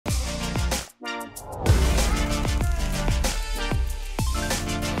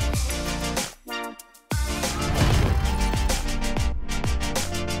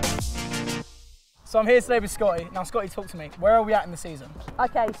So I'm here today with Scotty. Now Scotty, talk to me. Where are we at in the season?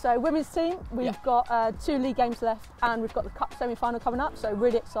 Okay, so women's team, we've got 2 league games left and we've got the cup semi-final coming up, so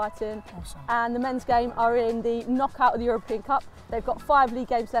really exciting. Awesome. And the men's game are in the knockout of the European Cup. They've got 5 league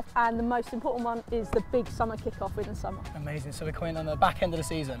games left and the most important one is the big summer kick-off in the summer. Amazing, so we're coming on the back end of the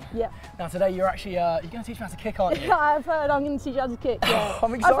season. Yeah. Now today you're actually, you're going to teach me how to kick, aren't you? Yeah, I've heard I'm going to teach you how to kick, yeah.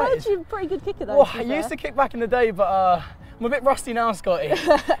 I'm excited. I've heard you're a pretty good kicker though. Well, I used to kick back in the day, but I'm a bit rusty now, Scotty.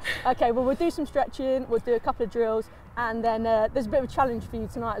 Okay, well we'll do some stretching, we'll do a couple of drills, and then there's a bit of a challenge for you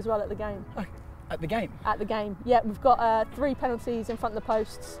tonight as well at the game. At the game? At the game, yeah. We've got 3 penalties in front of the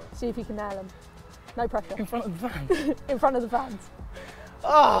posts. See if you can nail them. No pressure. In front of the fans? In front of the fans.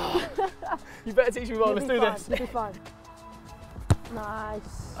 Oh, you better teach me well. Let's do this. You'll be fine.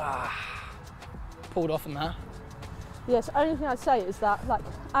 Nice. Pulled off on that. Yes, only thing I'd say is that, like,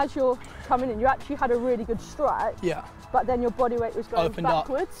 as you're coming in, you actually had a really good strike. Yeah. But then your body weight was going Opened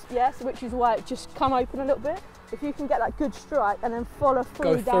backwards. Up. Yes, which is why it just come open a little bit. If you can get that good strike and then follow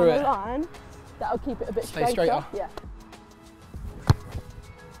through down the line, that'll keep it a bit straighter. Yeah.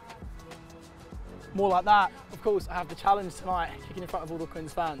 More like that. Of course, I have the challenge tonight, kicking in front of all the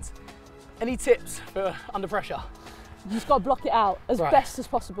Quins fans. Any tips for under pressure? You just got to block it out as best as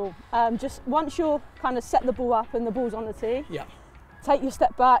possible. Just once you're kind of set the ball up and the ball's on the tee, take your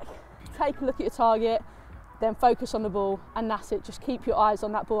step back, take a look at your target, then focus on the ball, and that's it. Just keep your eyes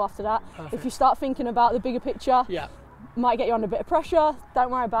on that ball after that. Perfect. If you start thinking about the bigger picture, might get you under a bit of pressure.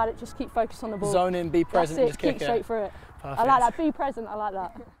 Don't worry about it, just keep focused on the ball. Zone in, be present, and just kick it. Keep straight through it. Perfect. I like that, be present, I like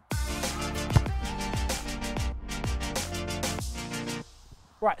that.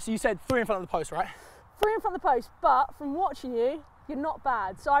 Right, so you said 3 in front of the post, right? 3 in front of the post, but from watching you, you're not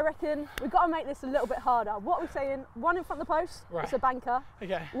bad. So I reckon we've got to make this a little bit harder. What we're saying, 1 in front of the post, it's a banker.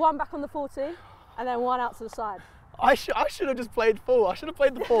 Okay. 1 back on the 40, and then 1 out to the side. I should have just played full. I should have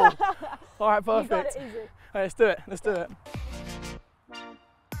played the full. All right, perfect. You got it easy. All right, let's do it. Let's do it.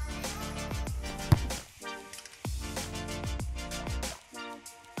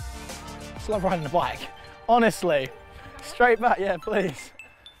 It's like riding a bike. Honestly. Straight back, yeah, please.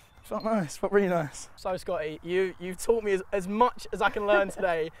 Felt nice, felt really nice. So Scotty, you've taught me as much as I can learn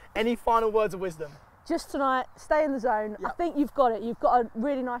today. Any final words of wisdom? Just tonight, stay in the zone. I think you've got it. You've got a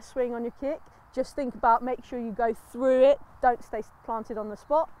really nice swing on your kick. Just think about, make sure you go through it. Don't stay planted on the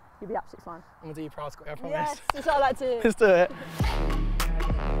spot. You'll be absolutely fine. I'm gonna do you proud, Scotty, I promise. Yes, that's what I like to hear. Let's do it.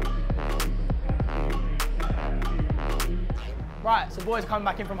 Right, so boys are coming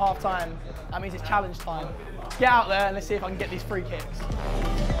back in from half time. That means it's challenge time. Let's get out there and let's see if I can get these free kicks.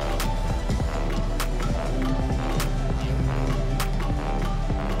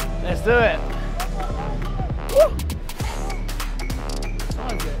 Let's do it. Woo!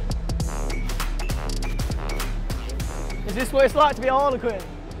 Sounds good. Is this what it's like to be a Harlequin?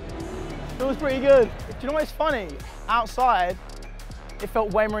 Feels pretty good. Do you know what's funny? Outside, it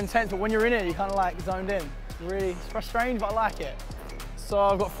felt way more intense, but when you're in it, you kind of like zoned in. Really, it's strange, but I like it. So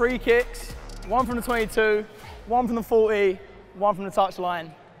I've got 3 kicks, 1 from the 22, 1 from the 40, 1 from the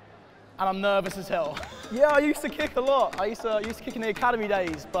touchline, and I'm nervous as hell. Yeah, I used to kick a lot. I used to kick in the academy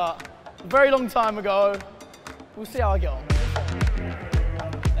days, but a very long time ago. We'll see how I get on.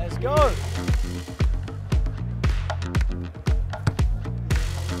 Let's go.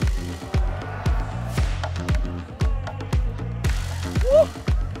 Woo!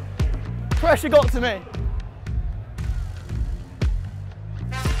 Pressure got to me.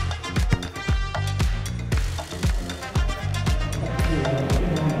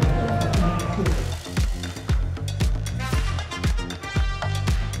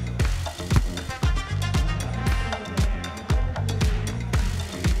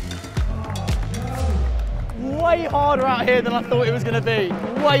 Way harder out here than I thought it was going to be.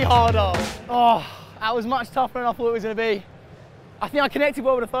 Way harder. Oh, that was much tougher than I thought it was going to be. I think I connected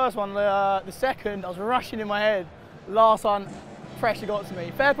well with the first one. The second, I was rushing in my head. Last one, pressure got to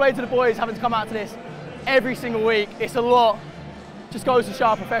me. Fair play to the boys having to come out to this every single week. It's a lot. Just goes to show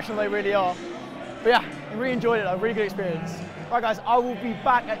how professional they really are. But yeah, I really enjoyed it. A really good experience. Right guys, I will be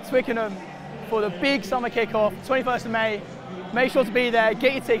back at Twickenham for the big summer kickoff, 21st of May. Make sure to be there,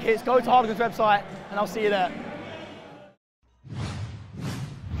 get your tickets, go to Harlequins website, and I'll see you there.